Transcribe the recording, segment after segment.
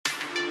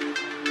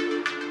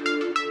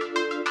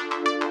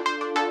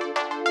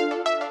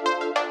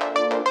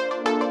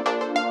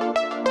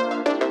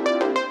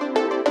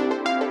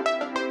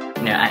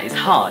that is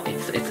hard.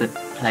 It's a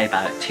play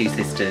about two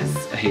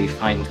sisters who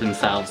find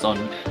themselves on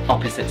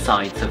opposite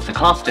sides of the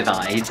class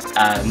divide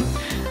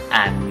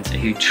and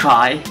who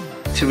try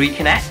to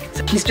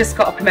reconnect. She's just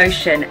got a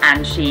promotion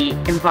and she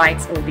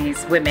invites all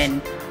these women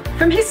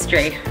from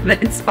history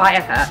that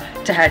inspire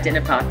her to her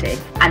dinner party.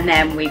 And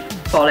then we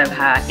follow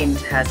her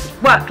into her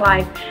work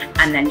life,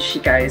 and then she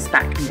goes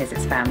back and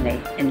visits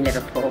family in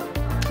Liverpool.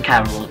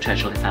 Carol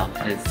Churchill herself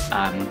has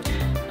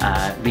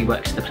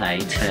reworked the play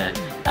to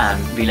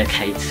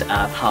relocate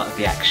part of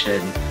the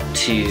action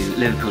to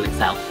Liverpool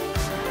itself.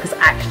 Because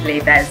actually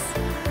there's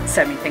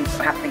so many things that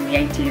were happening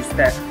in the 80s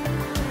that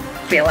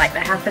feel like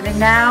they're happening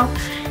now.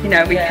 You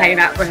know, we came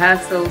out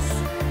rehearsals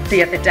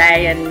the other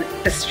day and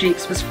the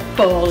streets was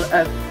full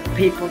of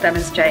people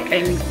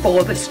demonstrating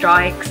for the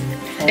strikes.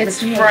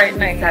 It's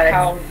frightening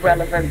how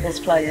relevant this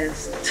play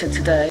is to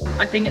today.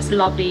 I think it's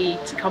lovely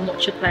to come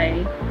watch a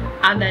play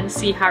and then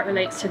see how it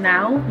relates to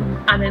now,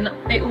 and then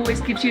it always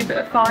gives you a bit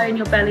of fire in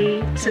your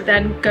belly to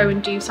then go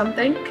and do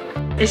something.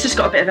 It's just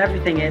got a bit of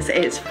everything.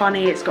 It's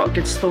funny, it's got a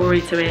good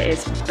story to it,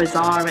 it's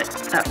bizarre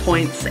at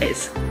points,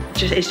 it's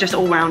just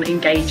all round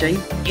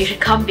engaging. You should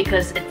come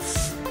because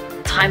it's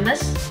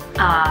timeless,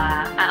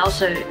 and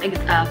also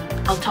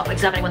on top of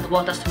examining what the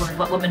world does to women,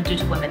 what women do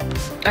to women.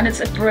 And it's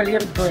a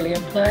brilliant,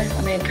 brilliant play.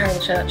 I mean, Carol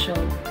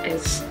Churchill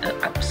is an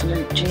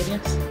absolute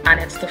genius, and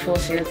it's the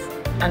 40th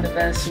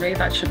anniversary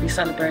that should be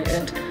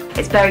celebrated.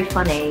 It's very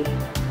funny,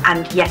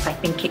 and yes, I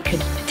think it could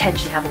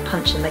potentially have a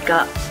punch in the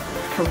gut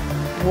for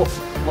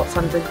what's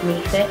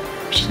underneath it,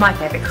 which is my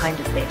favourite kind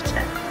of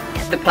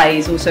theatre. The play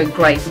is also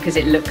great because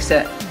it looks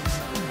at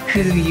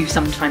who you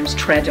sometimes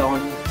tread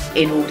on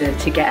in order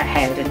to get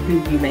ahead and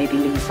who you maybe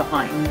leave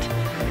behind.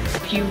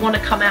 If you want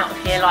to come out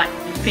of here like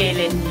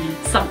feeling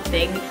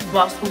something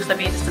whilst also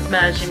being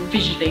submerged in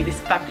visually this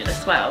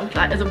fabulous world,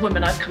 like as a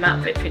woman I've come out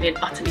of it feeling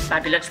utterly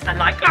fabulous and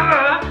like